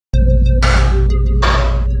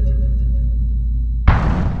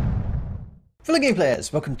Fellow game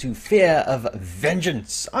players, welcome to Fear of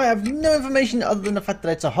Vengeance. I have no information other than the fact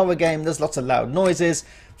that it's a horror game. There's lots of loud noises,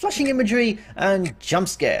 flashing imagery, and jump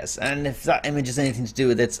scares. And if that image has anything to do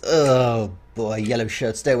with it, oh boy, yellow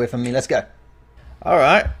shirt, stay away from me, let's go.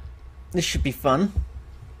 Alright, this should be fun.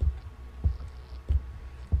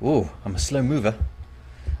 Ooh, I'm a slow mover.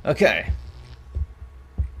 Okay.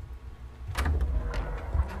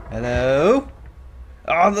 Hello?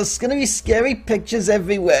 Oh, there's gonna be scary pictures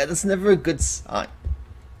everywhere. That's never a good sign.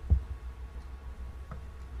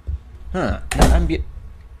 Huh.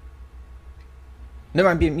 No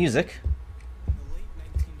ambient music. In the late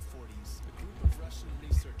 1940s, a group of Russian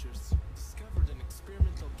researchers discovered an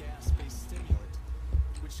experimental gas-based stimulant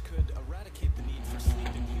which could eradicate the need for sleep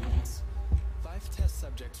in humans. 5 test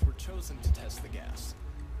subjects were chosen to test the gas,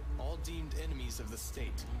 all deemed enemies of the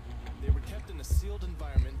state. They were kept in a sealed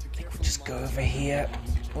environment to carefully Just go over here.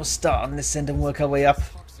 We'll start on this end and work our way up.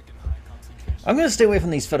 I'm going to stay away from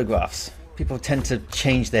these photographs. People tend to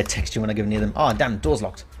change their texture when I go near them. Oh, damn, door's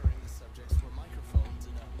locked.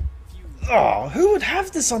 Oh, who would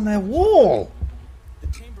have this on their wall? The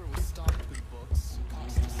chamber was stocked with books,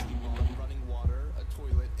 cots to sleep on, running water, a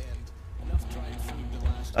toilet, and enough dried food to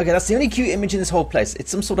last. Okay, that's the only cute image in this whole place. It's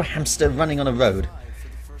some sort of hamster running on a road.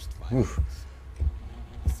 Oof.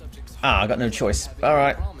 Ah, I got no choice.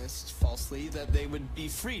 Alright. Promised falsely that they would be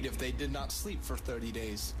freed if they did not sleep for 30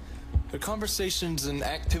 days. Their conversations and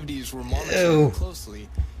activities were monitored closely.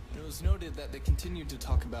 It was noted that they continued to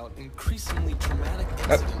talk about increasingly traumatic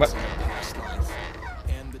incidents in their past life,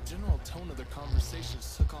 and the general tone of their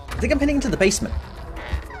conversations took on. I think I'm heading into the basement.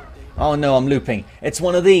 Oh no, I'm looping. It's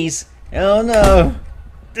one of these. Oh no.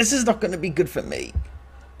 This is not going to be good for me.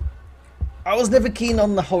 I was never keen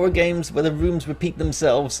on the horror games where the rooms repeat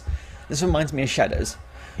themselves. This reminds me of Shadows.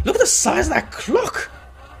 Look at the size of that clock!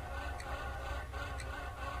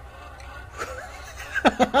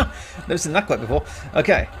 Never seen that quite before.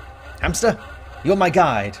 Okay. Hamster, you're my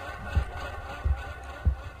guide.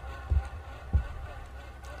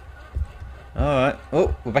 Alright.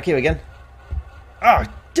 Oh, we're back here again. Oh,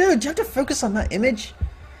 dude, you have to focus on that image.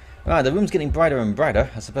 Alright, the room's getting brighter and brighter.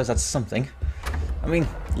 I suppose that's something. I mean,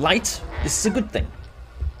 light, this is a good thing.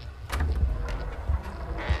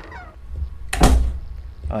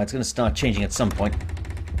 Alright, it's going to start changing at some point.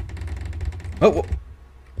 Oh, whoa.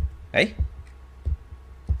 Hey?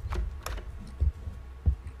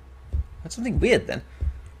 That's something weird then.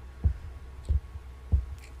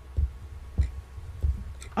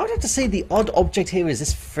 I would have to say the odd object here is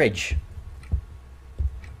this fridge.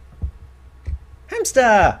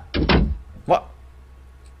 Hamster! What?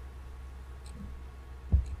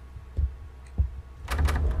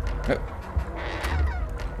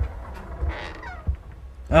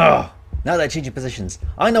 Oh, now they're changing positions.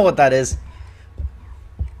 I know what that is.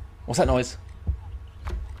 What's that noise?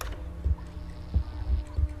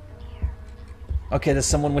 Okay, there's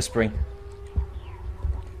someone whispering.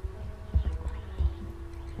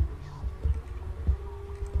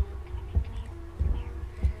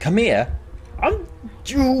 Come here. God,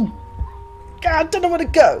 I don't know where to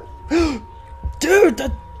go. Dude,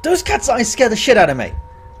 those cat's eyes scare the shit out of me.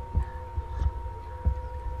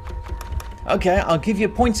 Okay, I'll give you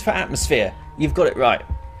points for atmosphere. You've got it right.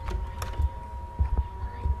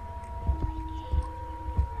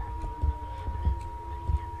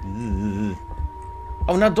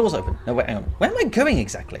 Oh, now the door's open. No, wait, hang on. Where am I going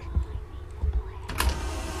exactly?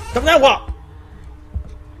 Now what?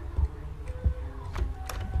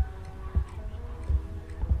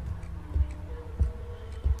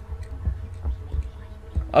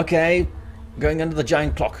 Okay, going under the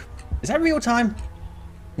giant clock. Is that real time?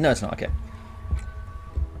 No, it's not. Okay.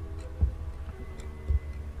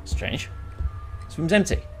 Strange. This room's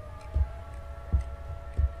empty.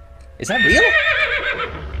 Is that real?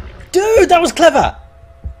 Dude, that was clever!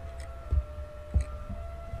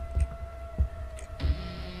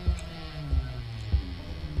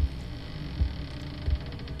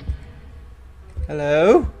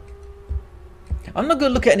 Hello? I'm not going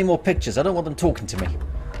to look at any more pictures. I don't want them talking to me.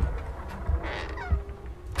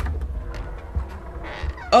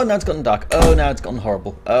 Oh, now it's gotten dark. Oh, now it's gotten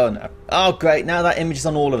horrible. Oh, no. Oh, great. Now that image is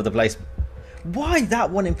on all over the place. Why that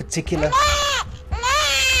one in particular?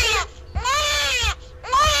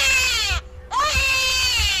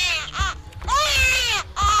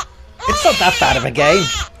 It's not that bad of a game.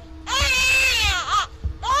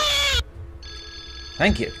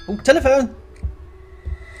 Thank you. Oh, telephone.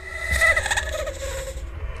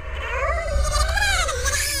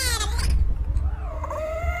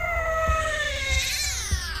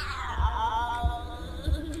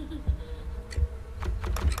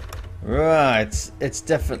 Right, it's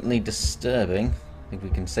definitely disturbing. I think we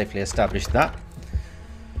can safely establish that.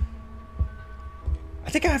 I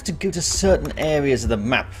think I have to go to certain areas of the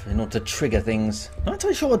map in order to trigger things. I'm not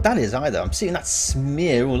entirely sure what that is either. I'm seeing that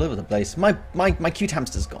smear all over the place. My cute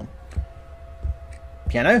hamster's gone.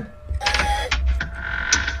 Piano?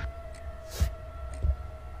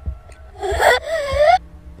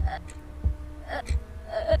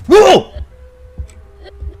 Whoa!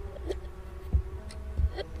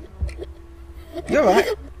 You're right.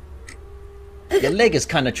 Your leg is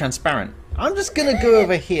kind of transparent. I'm just going to go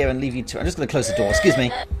over here and leave you to... I'm just going to close the door. Excuse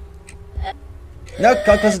me. No,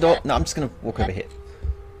 can't close the door. No, I'm just going to walk over here.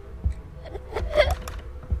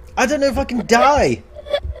 I don't know if I can die.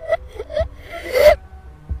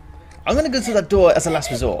 I'm going to go through that door as a last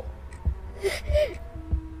resort.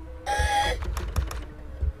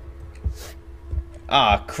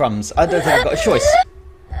 Ah, crumbs. I don't think I've got a choice.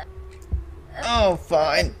 Oh,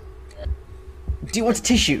 fine. Do you want a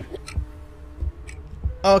tissue?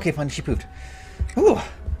 Oh, okay, fine. She pooped. Ooh.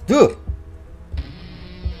 Ooh.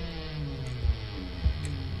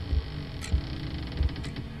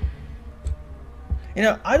 You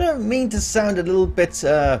know, I don't mean to sound a little bit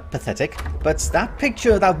pathetic, but that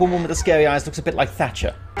picture of that woman with the scary eyes looks a bit like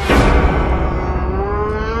Thatcher.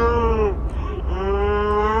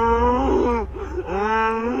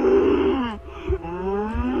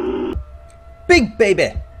 Big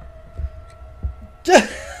baby!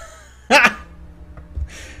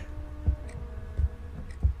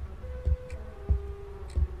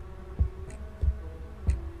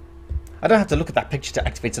 I don't have to look at that picture to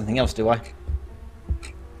activate something else, do I?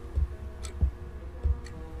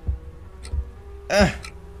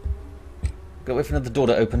 Gotta wait for another door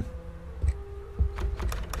to open.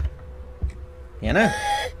 Piano?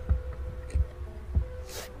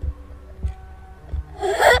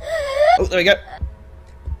 Oh, there we go.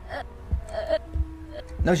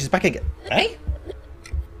 No, she's back again. Eh?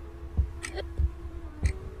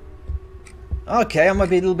 Okay, I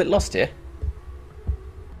might be a little bit lost here.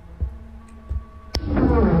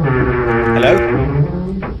 Hello?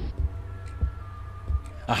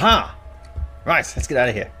 Aha! Right, let's get out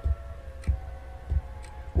of here.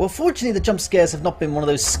 Well, fortunately the jump scares have not been one of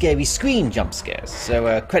those scary screen jump scares,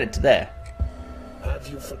 so credit to there. Have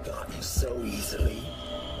you forgotten so easily?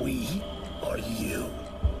 We are you.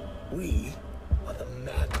 We are the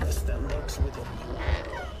madness that lurks within you.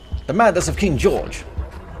 The madness of King George.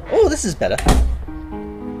 Oh, this is better.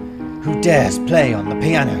 Who dares play on the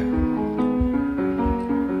piano?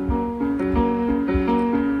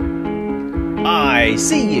 I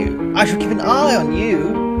see you. I shall keep an eye on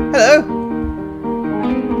you. Hello.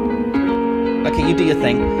 Okay, you do your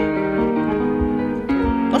thing.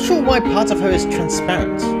 Not sure why part of her is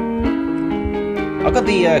transparent. I've got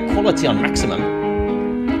the quality on maximum.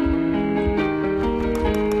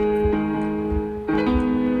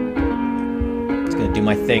 It's gonna do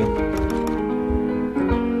my thing.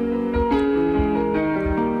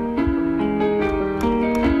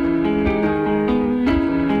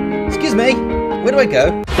 Excuse me. Where do I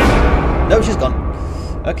go? No, she's gone.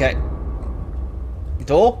 Okay.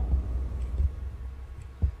 Door?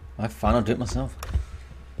 Fine, I'll do it myself.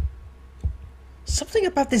 Something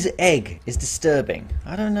about this egg is disturbing.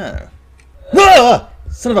 I don't know. Whoa!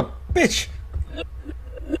 Son of a bitch!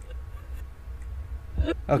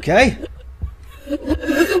 Okay.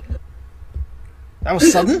 That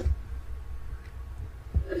was sudden.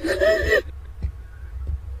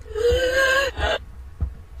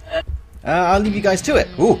 I'll leave you guys to it.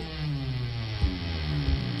 Ooh.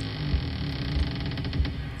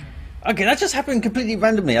 Okay, that just happened completely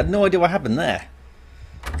randomly. I had no idea what happened there.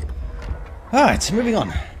 Alright, moving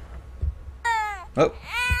on. Oh.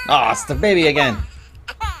 Ah, it's the baby again.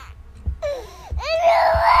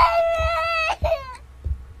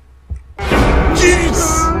 Jeez!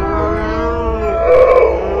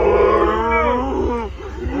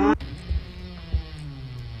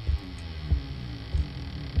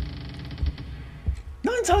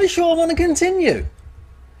 Not entirely sure I want to continue.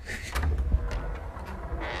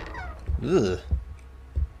 Ugh.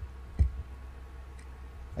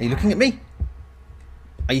 Are you looking at me?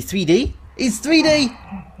 Are you 3D? It's 3D!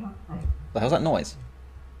 What the hell's that noise?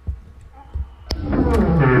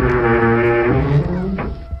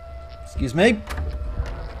 Excuse me?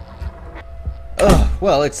 Ugh,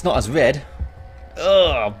 well, it's not as red.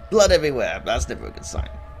 Ugh, blood everywhere. That's never a good sign.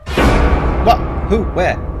 What? Who?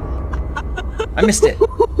 Where? I missed it.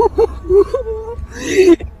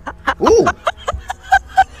 Ooh!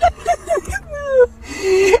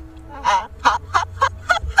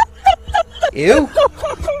 Ew.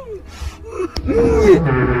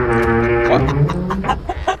 What?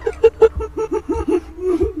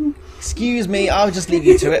 excuse me, I'll just leave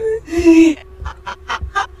you to it.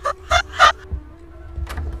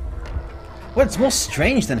 Well, it's more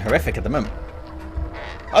strange than horrific at the moment.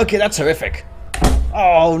 Okay, that's horrific.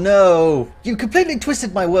 Oh no! You completely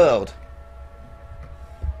twisted my world.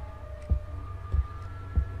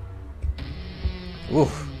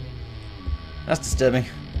 Oof. That's disturbing.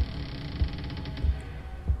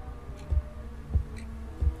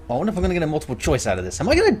 I wonder if I'm going to get a multiple choice out of this. Am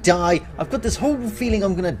I going to die? I've got this whole feeling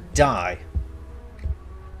I'm going to die.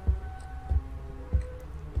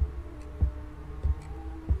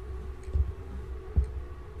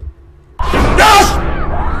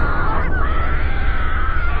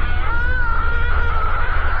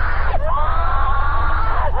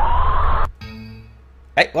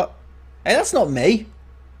 Hey, what? Hey, that's not me.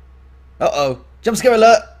 Uh-oh. Jump scare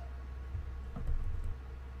alert.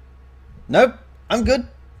 Nope. I'm good.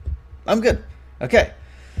 I'm good. Okay.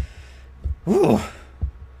 Ooh.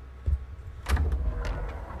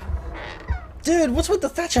 Dude, what's with the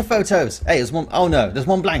Thatcher photos? Hey, there's one. Oh no, there's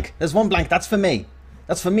one blank. There's one blank. That's for me.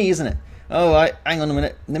 That's for me, isn't it? Oh, right. Hang on a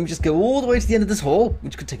minute. Let me just go all the way to the end of this hall,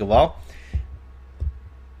 which could take a while.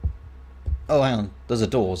 Oh, hang on. Those are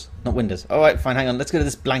doors, not windows. Alright, fine, hang on. Let's go to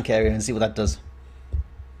this blank area and see what that does.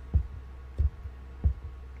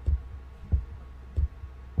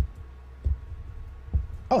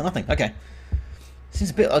 Oh, nothing. Okay. Seems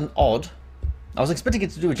a bit odd. I was expecting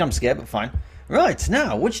it to do a jump scare, but fine. Right,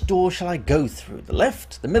 now, which door shall I go through? The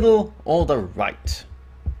left, the middle, or the right?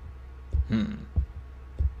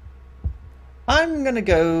 I'm gonna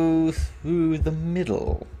go through the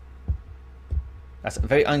middle. That's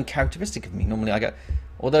very uncharacteristic of me. Normally I go...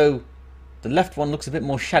 Although, the left one looks a bit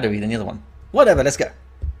more shadowy than the other one. Whatever, let's go.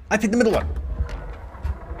 I picked the middle one.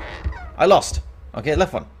 I lost. Okay,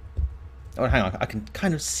 left one. Oh, hang on. I can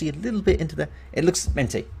kind of see a little bit into the... It looks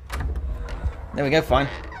empty. There we go, fine.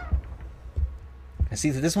 Can I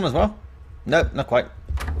see through this one as well? Nope, not quite.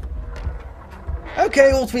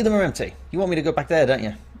 Okay, all three of them are empty. You want me to go back there, don't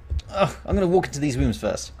you? Ugh, I'm going to walk into these rooms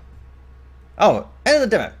first. Oh, end of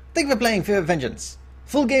the demo. Thank you for playing Fear of Vengeance.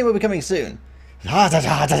 Full game will be coming soon.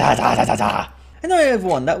 And now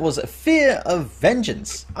everyone, that was Fear of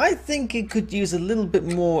Vengeance. I think it could use a little bit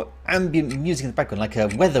more ambient music in the background, like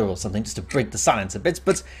weather or something, just to break the silence a bit,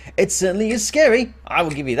 but it certainly is scary. I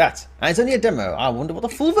will give you that. And it's only a demo. I wonder what the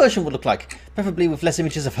full version would look like, preferably with less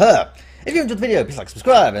images of her. If you enjoyed the video, please like,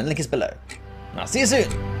 subscribe, and the link is below. And I'll see you soon.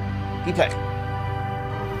 Keep playing.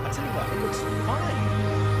 I tell you what, it looks fine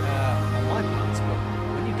on my part, but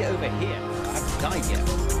when you get over here, I haven't died yet.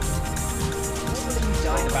 Normally you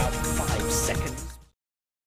die in about 5 seconds.